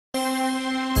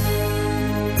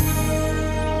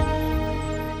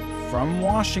From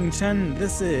Washington,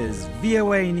 this is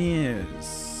VOA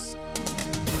News.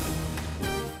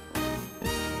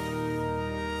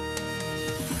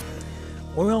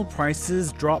 Oil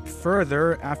prices drop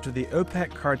further after the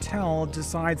OPEC cartel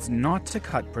decides not to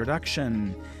cut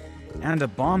production. And a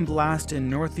bomb blast in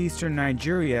northeastern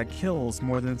Nigeria kills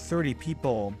more than 30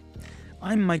 people.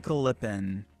 I'm Michael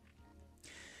Lipin.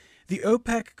 The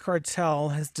OPEC cartel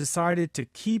has decided to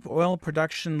keep oil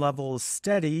production levels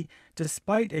steady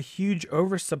despite a huge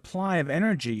oversupply of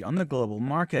energy on the global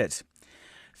market.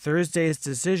 Thursday's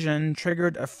decision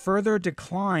triggered a further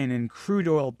decline in crude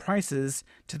oil prices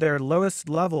to their lowest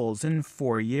levels in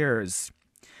 4 years.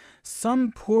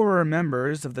 Some poorer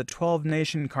members of the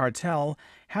 12-nation cartel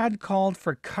had called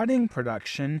for cutting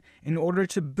production in order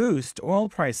to boost oil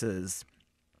prices.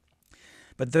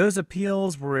 But those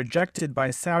appeals were rejected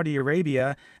by Saudi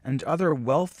Arabia and other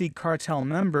wealthy cartel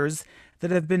members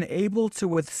that have been able to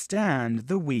withstand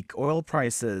the weak oil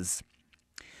prices.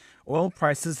 Oil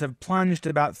prices have plunged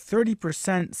about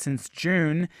 30% since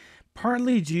June,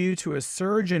 partly due to a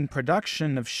surge in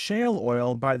production of shale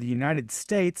oil by the United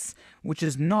States, which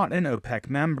is not an OPEC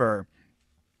member.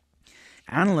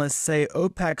 Analysts say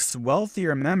OPEC's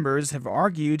wealthier members have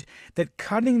argued that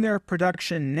cutting their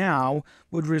production now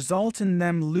would result in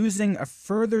them losing a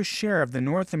further share of the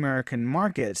North American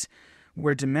market,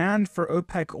 where demand for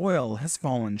OPEC oil has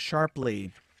fallen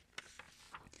sharply.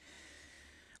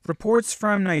 Reports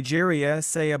from Nigeria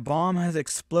say a bomb has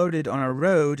exploded on a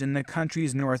road in the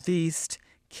country's northeast,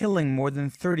 killing more than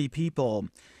 30 people.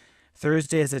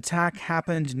 Thursday's attack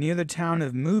happened near the town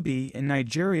of Mubi in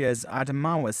Nigeria's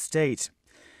Adamawa state.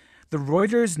 The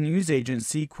Reuters news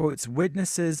agency quotes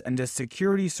witnesses and a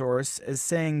security source as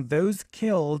saying those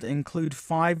killed include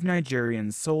 5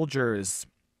 Nigerian soldiers.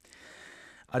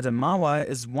 Adamawa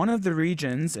is one of the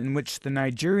regions in which the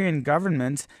Nigerian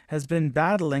government has been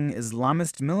battling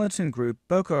Islamist militant group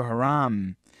Boko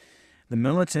Haram. The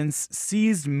militants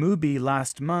seized Mubi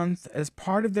last month as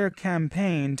part of their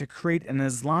campaign to create an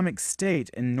Islamic state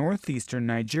in northeastern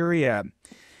Nigeria.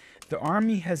 The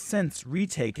army has since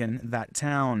retaken that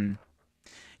town.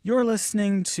 You're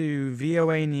listening to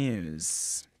VOA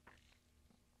News.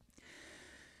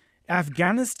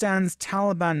 Afghanistan's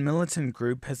Taliban militant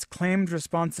group has claimed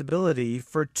responsibility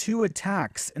for 2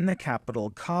 attacks in the capital,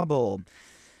 Kabul.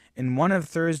 In one of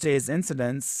Thursday's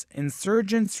incidents,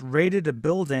 insurgents raided a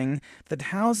building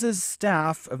that houses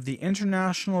staff of the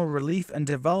International Relief and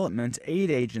Development Aid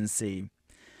Agency.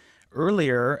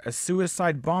 Earlier, a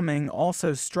suicide bombing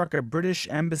also struck a British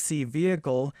embassy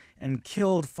vehicle and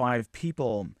killed 5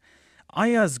 people.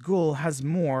 Ayaz Gul has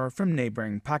more from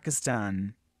neighboring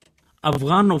Pakistan.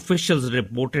 Afghan officials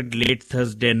reported late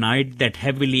Thursday night that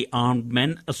heavily armed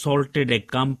men assaulted a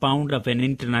compound of an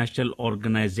international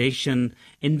organization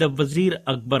in the Wazir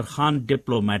Akbar Khan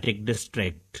diplomatic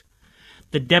district.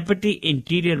 The Deputy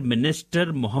Interior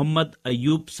Minister Muhammad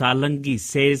Ayub Salangi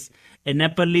says a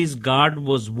Nepalese guard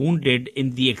was wounded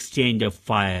in the exchange of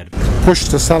fire.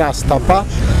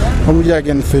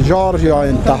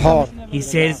 He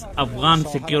says Afghan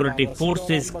security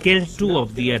forces killed 2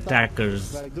 of the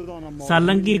attackers.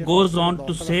 Salangi goes on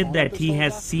to say that he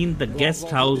has seen the guest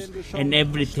house and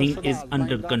everything is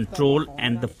under control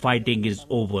and the fighting is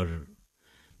over.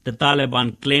 The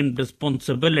Taliban claimed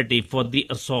responsibility for the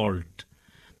assault.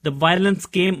 The violence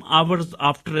came hours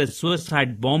after a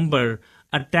suicide bomber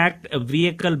attacked a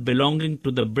vehicle belonging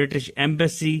to the British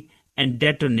Embassy and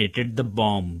detonated the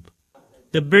bomb.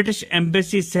 The British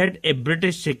Embassy said a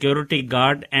British security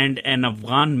guard and an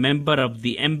Afghan member of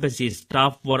the embassy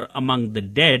staff were among the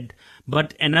dead,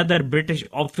 but another British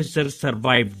officer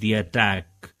survived the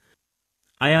attack.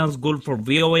 Ayaz Gul for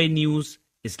VOA News,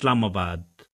 Islamabad.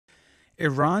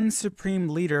 Iran's Supreme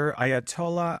Leader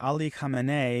Ayatollah Ali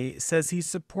Khamenei says he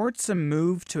supports a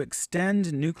move to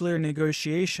extend nuclear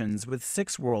negotiations with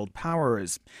 6 world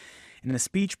powers. In a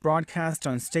speech broadcast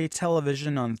on state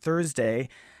television on Thursday,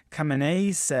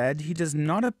 Khamenei said he does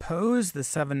not oppose the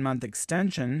 7-month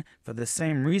extension for the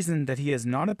same reason that he has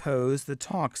not opposed the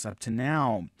talks up to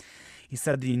now. He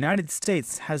said the United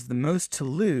States has the most to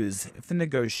lose if the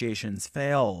negotiations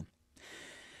fail.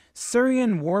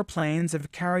 Syrian warplanes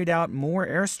have carried out more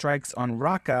airstrikes on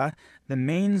Raqqa, the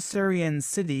main Syrian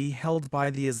city held by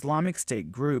the Islamic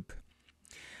State group.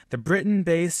 The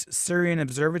Britain-based Syrian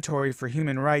Observatory for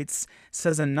Human Rights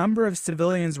says a number of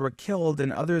civilians were killed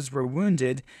and others were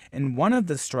wounded in one of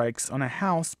the strikes on a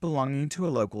house belonging to a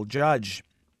local judge.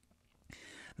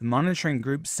 The monitoring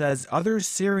group says other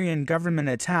Syrian government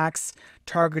attacks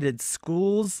targeted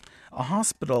schools, a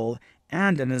hospital,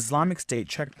 and an Islamic State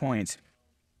checkpoint.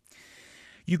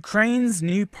 Ukraine's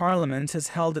new parliament has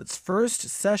held its first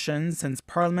session since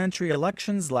parliamentary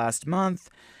elections last month,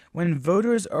 when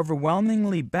voters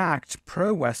overwhelmingly backed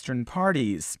pro-Western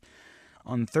parties.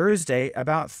 On Thursday,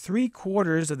 about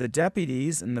 3/4 of the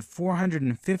deputies in the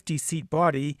 450-seat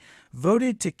body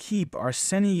voted to keep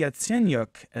Arseniy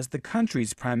Yatsenyuk as the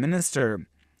country's prime minister.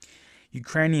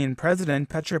 Ukrainian President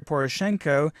Petro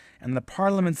Poroshenko and the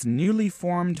parliament's newly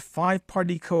formed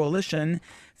five-party coalition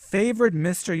favored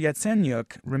Mr.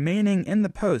 Yatsenyuk remaining in the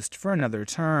post for another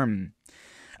term.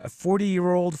 A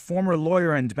 40-year-old former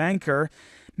lawyer and banker,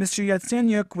 Mr.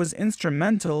 Yatsenyuk was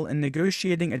instrumental in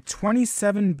negotiating a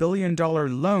 $27 billion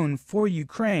loan for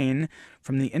Ukraine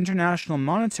from the International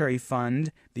Monetary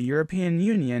Fund, the European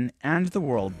Union, and the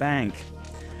World Bank.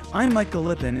 I'm Michael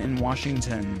Lipin in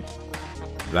Washington.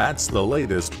 That's the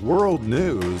latest world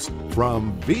news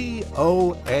from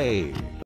VOA.